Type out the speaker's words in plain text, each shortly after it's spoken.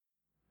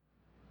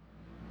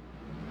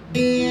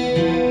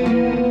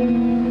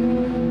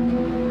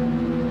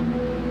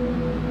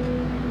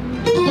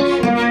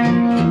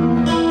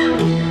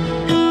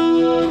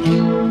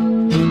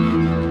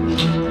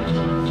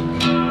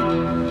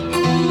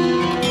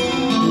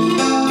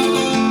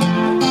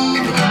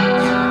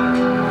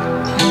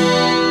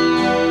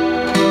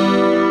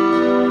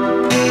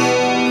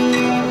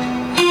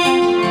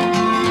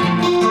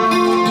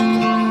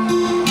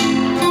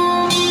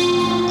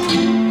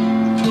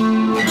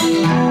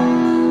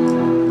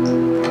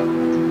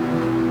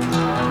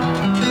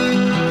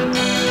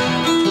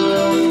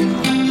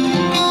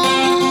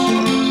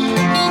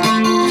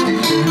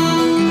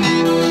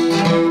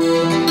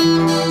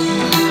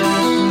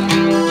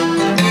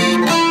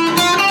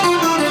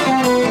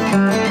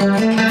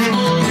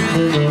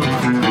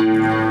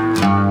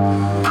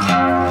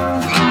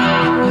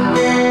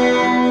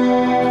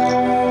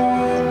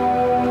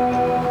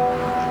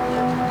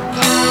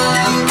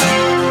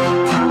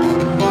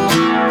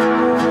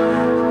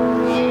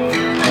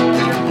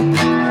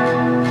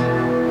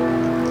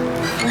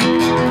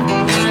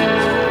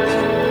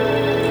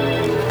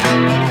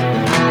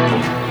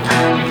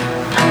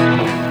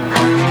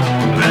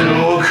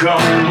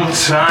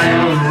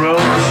Time of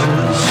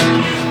roses.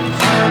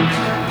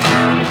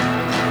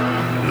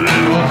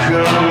 There will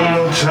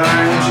come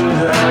time to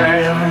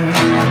die.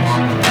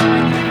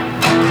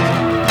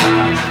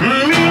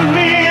 Meet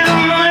me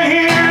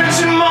here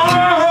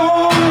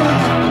tomorrow.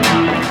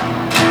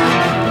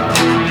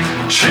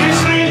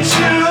 Chase me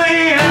to the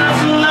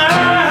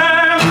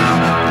afterlife.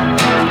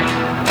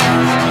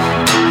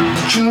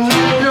 You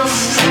need a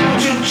fool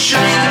to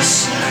justice.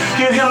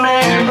 You can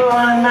make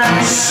blind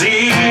man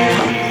see.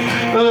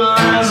 The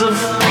lies of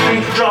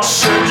fate draw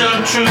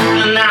certain truth,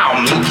 and I'll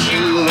meet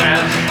you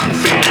at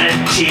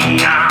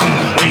infinity. I'm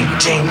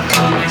waiting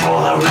for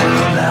the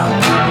river bell.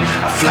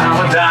 A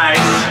flower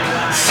dies,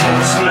 full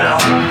of smell.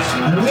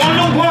 I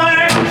wonder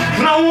why,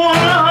 and I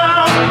wonder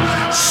how.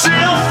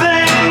 Still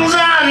things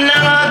I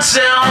never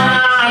tell.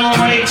 I'm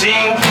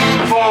waiting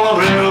for the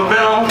river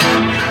bell.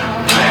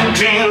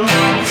 Waiting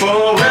for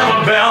the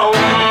river bell.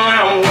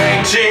 I'm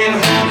waiting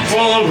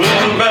for the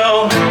river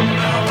bell.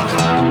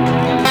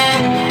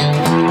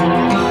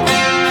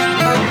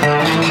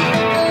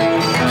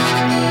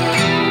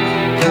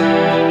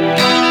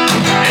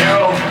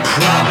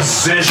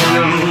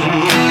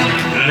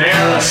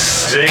 Never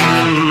state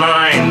of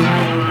mind.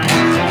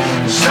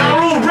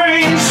 Sorrow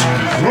rains,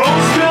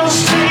 rose bill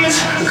stains,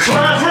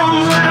 climb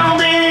from round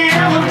the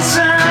other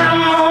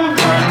time. I'm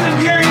but the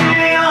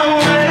gate on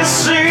the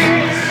sea,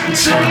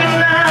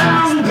 taking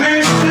out the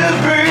place to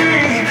be.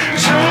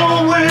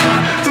 Turn with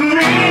the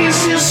means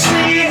you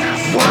see.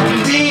 What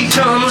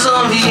becomes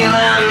of you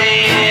and me?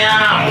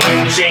 I'm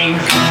waiting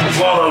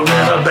for the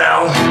river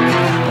bell.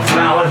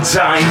 Flower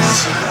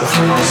dies, the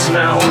full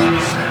smell.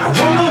 I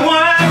wonder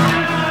why,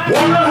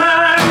 wonder how.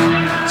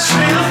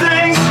 Say the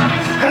things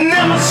I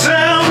never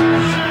tell.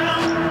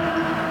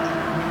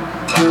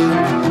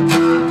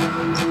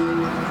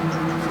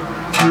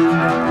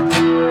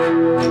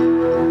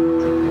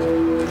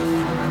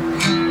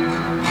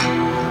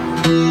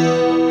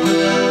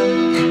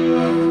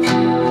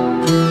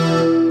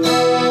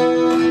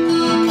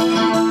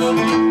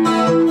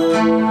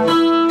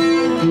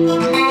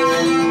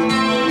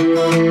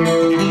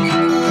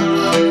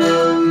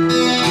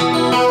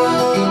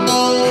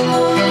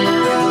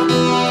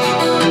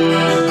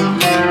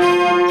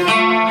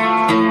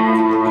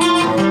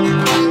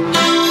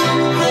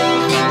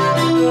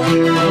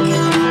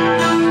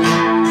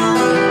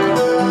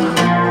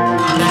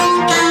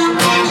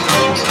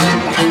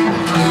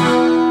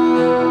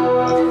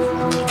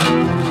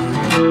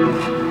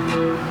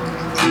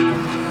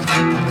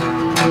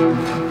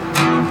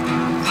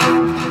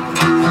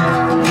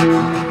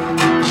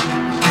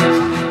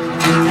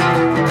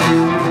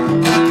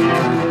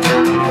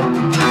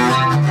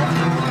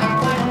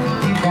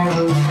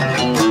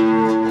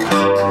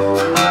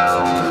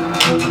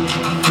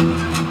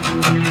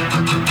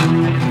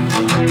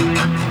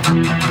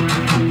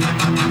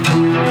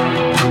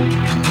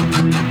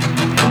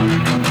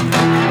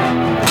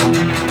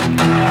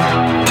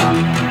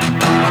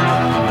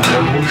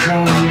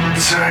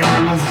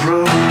 Time of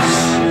rose.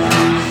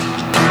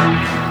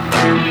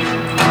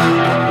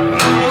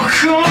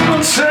 Will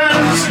come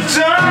time to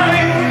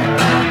die.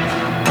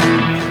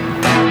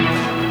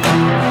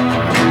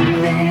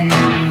 Meet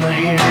me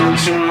here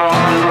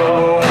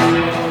tomorrow.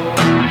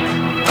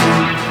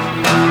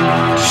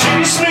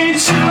 Chase me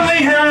to the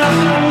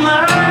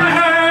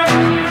afterlife.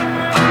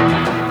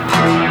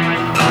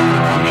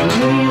 You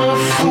need a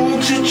fool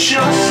to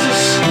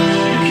justice.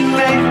 You can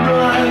make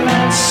blind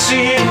men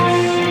see.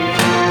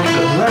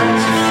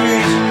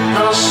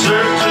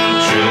 Certain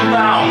truth,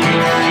 I'll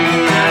meet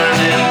you at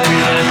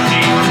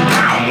infinity.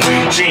 I'm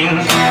waiting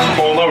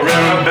for the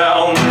river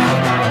bell.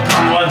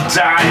 Power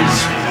dies,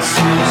 the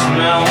full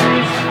smell.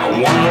 I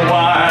wonder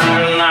why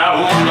and I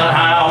wonder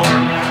how.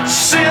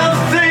 Say the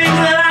things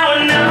that I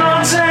would never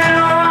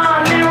tell.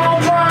 No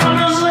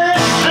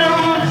proposition,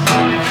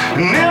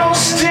 no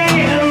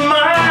state of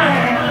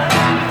mind.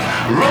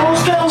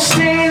 Rose bell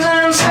stains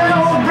and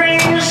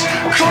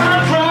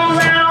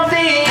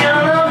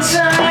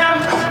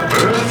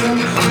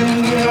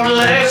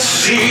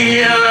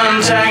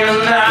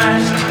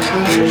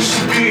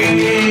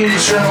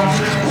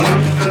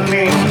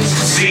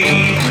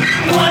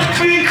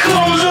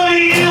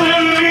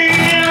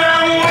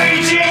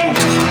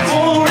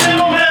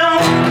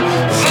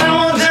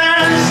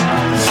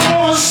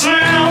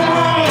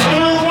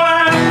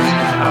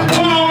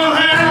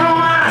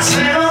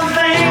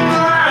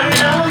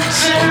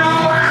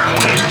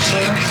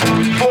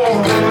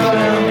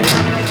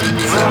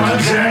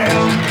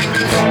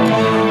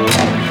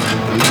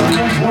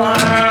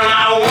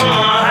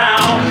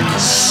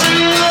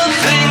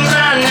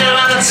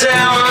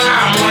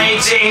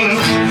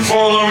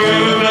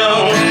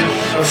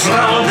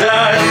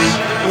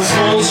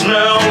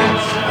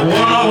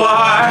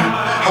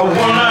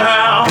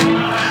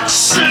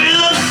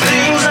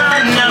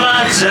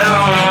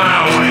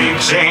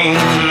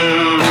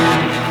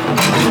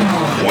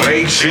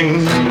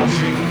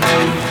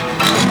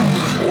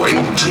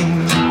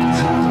waiting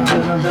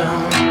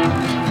down.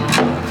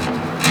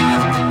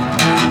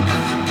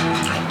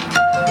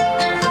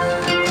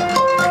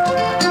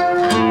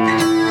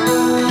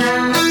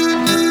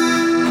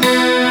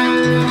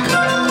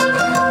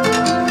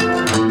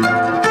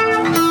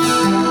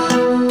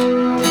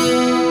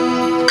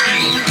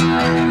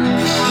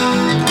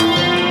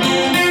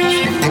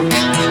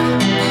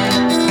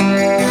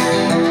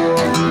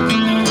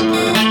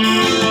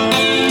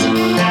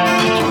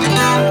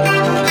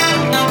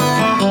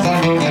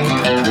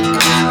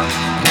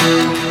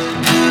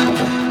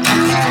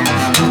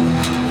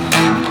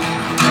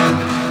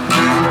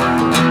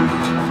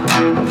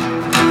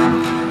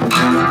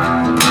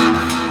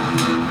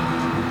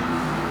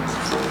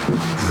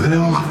 There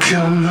will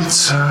come a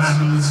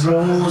time with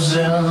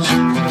roses.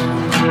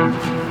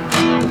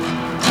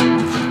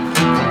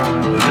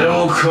 There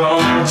will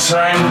come a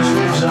time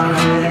with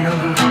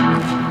time.